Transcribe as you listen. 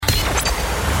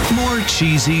more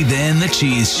cheesy than the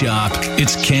Cheese Shop.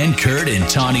 It's Ken, Kurt, and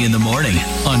Tawny in the morning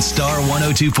on Star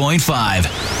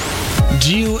 102.5.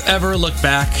 Do you ever look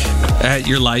back at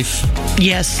your life,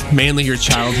 Yes. mainly your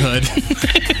childhood,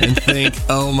 and think,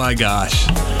 oh my gosh,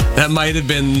 that might have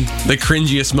been the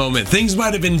cringiest moment. Things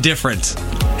might have been different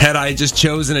had I just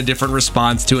chosen a different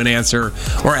response to an answer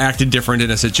or acted different in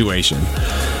a situation.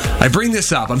 I bring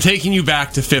this up. I'm taking you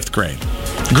back to 5th grade.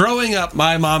 Growing up,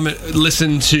 my mom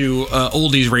listened to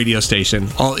oldies radio station.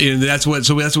 That's what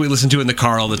we listened to in the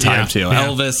car all the time too. Yeah.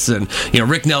 Elvis and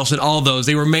Rick Nelson, all those.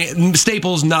 They were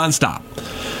staples nonstop.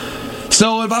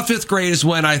 So about 5th grade is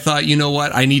when I thought, you know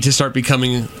what, I need to start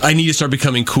becoming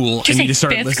cool. Did you I need to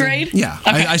start 5th listening. grade? Yeah.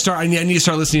 Okay. I need to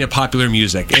start listening to popular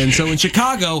music. And so in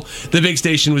Chicago, the big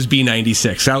station was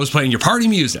B96. I was playing your party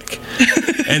music.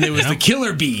 And it was the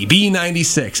Killer Bee,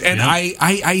 B96. And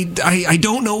I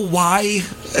don't know why,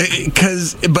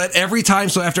 but every time,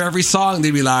 so after every song,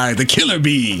 they'd be like, the Killer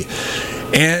Bee.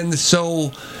 And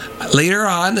so later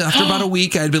on, after about a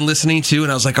week, I'd been listening to,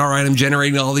 and I was like, all right, I'm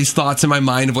generating all these thoughts in my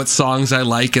mind of what songs I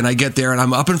like, and I get there, and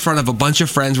I'm up in front of a bunch of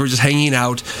friends. We're just hanging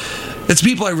out. It's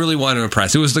people I really want to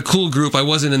impress. It was the cool group. I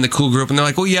wasn't in the cool group. And they're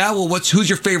like, who's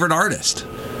your favorite artist?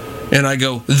 And I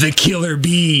go, the Killer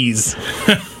Bees.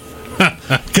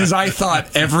 Because I thought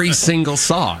every single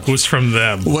song was from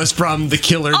them. Was from the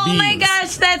Killer Bees. Oh my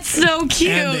gosh, that's so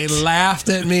cute. And they laughed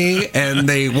at me and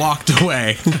they walked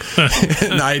away.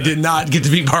 And I did not get to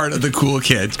be part of the cool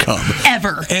kid club.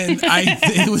 Ever. And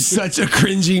it was such a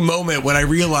cringy moment when I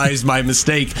realized my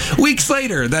mistake weeks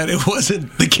later that it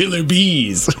wasn't the Killer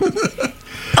Bees.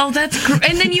 Oh, that's great.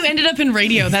 And then you ended up in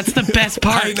radio. That's the best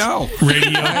part. I know.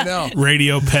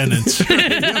 Radio penance.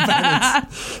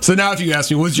 So now if you ask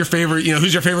me, who's your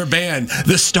favorite band?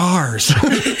 The Stars.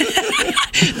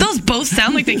 Those both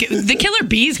sound like the Killer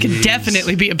Bees could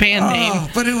definitely be a band name.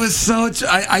 But it was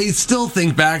I still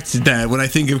think back to that when I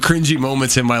think of cringy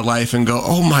moments in my life and go,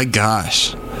 oh my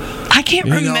gosh. I can't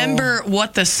remember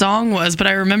what the song was, but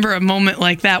I remember a moment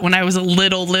like that when I was a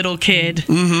little kid.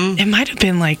 Mm-hmm. It might have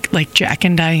been like Jack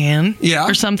and Diane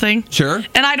or something. Sure.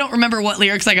 And I don't remember what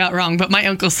lyrics I got wrong, but my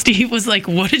Uncle Steve was like,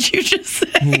 what did you just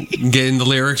say? Getting the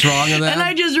lyrics wrong of that? And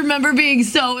I just remember being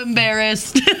so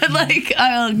embarrassed. Like,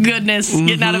 oh, goodness. Mm-hmm.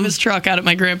 Getting out of his truck out at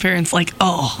my grandparents' like,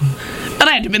 oh. And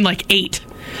I had to have been like 8.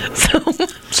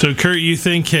 So, Kurt, you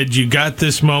think had you got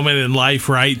this moment in life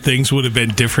right, things would have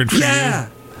been different for you? Yeah.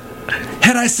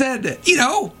 Had I said,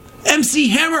 MC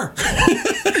Hammer,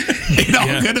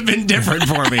 it could have been different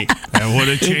for me. That would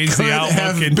have changed the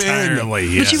outlook entirely.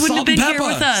 Yeah. But you wouldn't have been here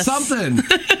with us. Something.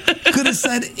 Could have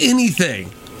said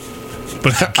anything.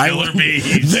 But the Killer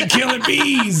Bees. The Killer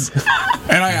Bees.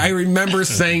 And I remember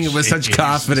saying it with such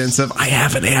confidence of, I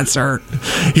have an answer.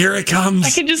 Here it comes.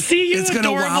 I can just see you. It's going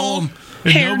to wow them.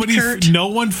 And no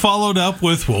one followed up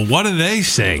with, well, what do they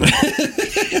sing?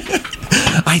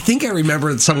 I think I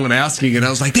remember someone asking, and I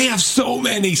was like, they have so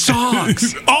many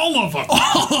songs. All of them.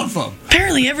 All of them.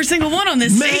 Apparently every single one on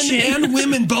this station. Men and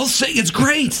women both sing. It's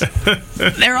great.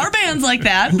 There are bands like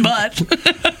that, but...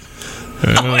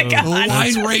 Oh my God. A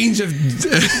wide range of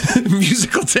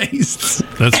musical tastes.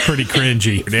 That's pretty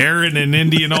cringy. Aaron in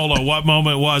Indianola, what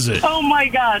moment was it? Oh my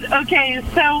God. Okay,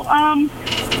 so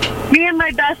me and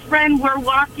my best friend were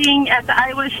walking at the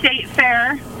Iowa State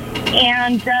Fair,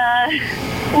 and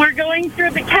we're going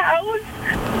through the cows,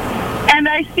 and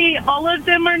I see all of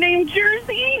them are named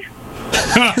Jersey. They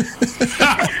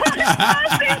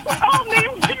were all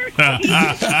named Jersey.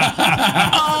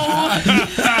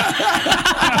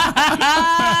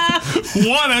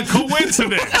 What a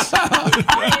coincidence. I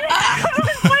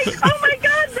was like, oh my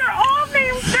God, they're all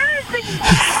named Jersey.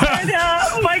 And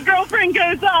my girlfriend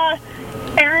goes,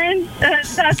 Aaron,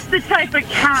 that's the type of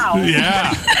cow.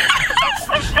 Yeah.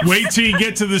 Wait till you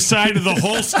get to the side of the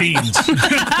Holsteins.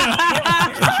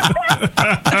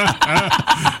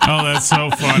 Oh, that's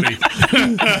so funny.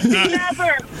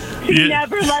 She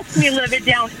never lets me live it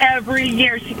down. Every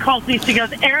year she calls me. She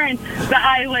goes, Aaron, the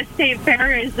Iowa State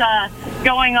Fair is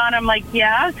going on. I'm like,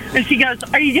 yeah. And she goes,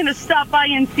 are you going to stop by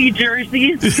and see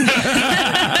jerseys? That's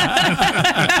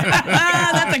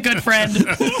a good friend.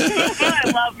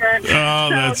 I love her. Oh,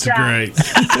 that's great.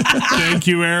 Thank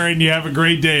you, Aaron. You have a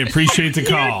great day. Appreciate the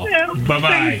call. Bye-bye.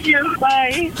 Thank you.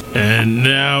 Bye. And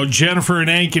now Jennifer and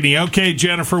Ankeny. Okay,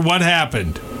 Jennifer, what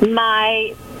happened?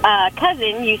 My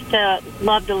cousin used to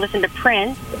love to listen to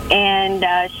Prince, and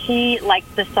she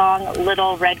liked the song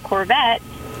Little Red Corvette,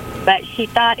 but she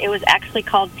thought it was actually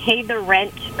called Pay the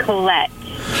Rent, Colette.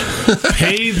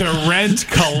 Pay the rent,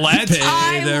 Colette.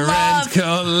 Pay the rent,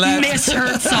 Colette.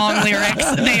 Misheard song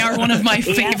lyrics. They are one of my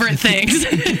favorite things.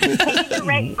 Pay the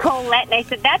rent, Colette. And I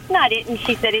said, that's not it. And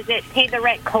she said, is it pay the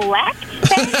rent, collect?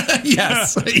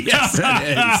 Yes, yes,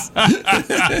 it is.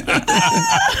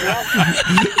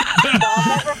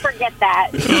 I'll never forget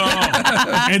that.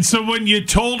 Oh. And so when you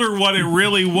told her what it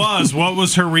really was, what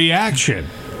was her reaction?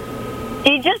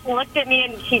 She just looked at me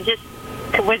and she just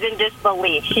was in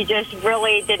disbelief. She just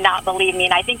really did not believe me.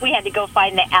 And I think we had to go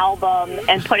find the album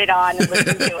and put it on and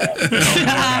listen to it. Oh,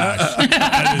 my gosh.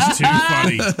 That is too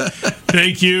funny.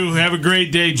 Thank you. Have a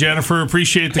great day, Jennifer.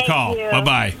 Appreciate the call. You.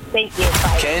 Bye-bye. Thank you.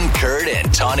 Bye. Ken, Kurt,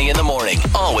 and Tawny in the morning.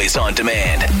 Always on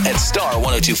demand at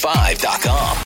star1025.com.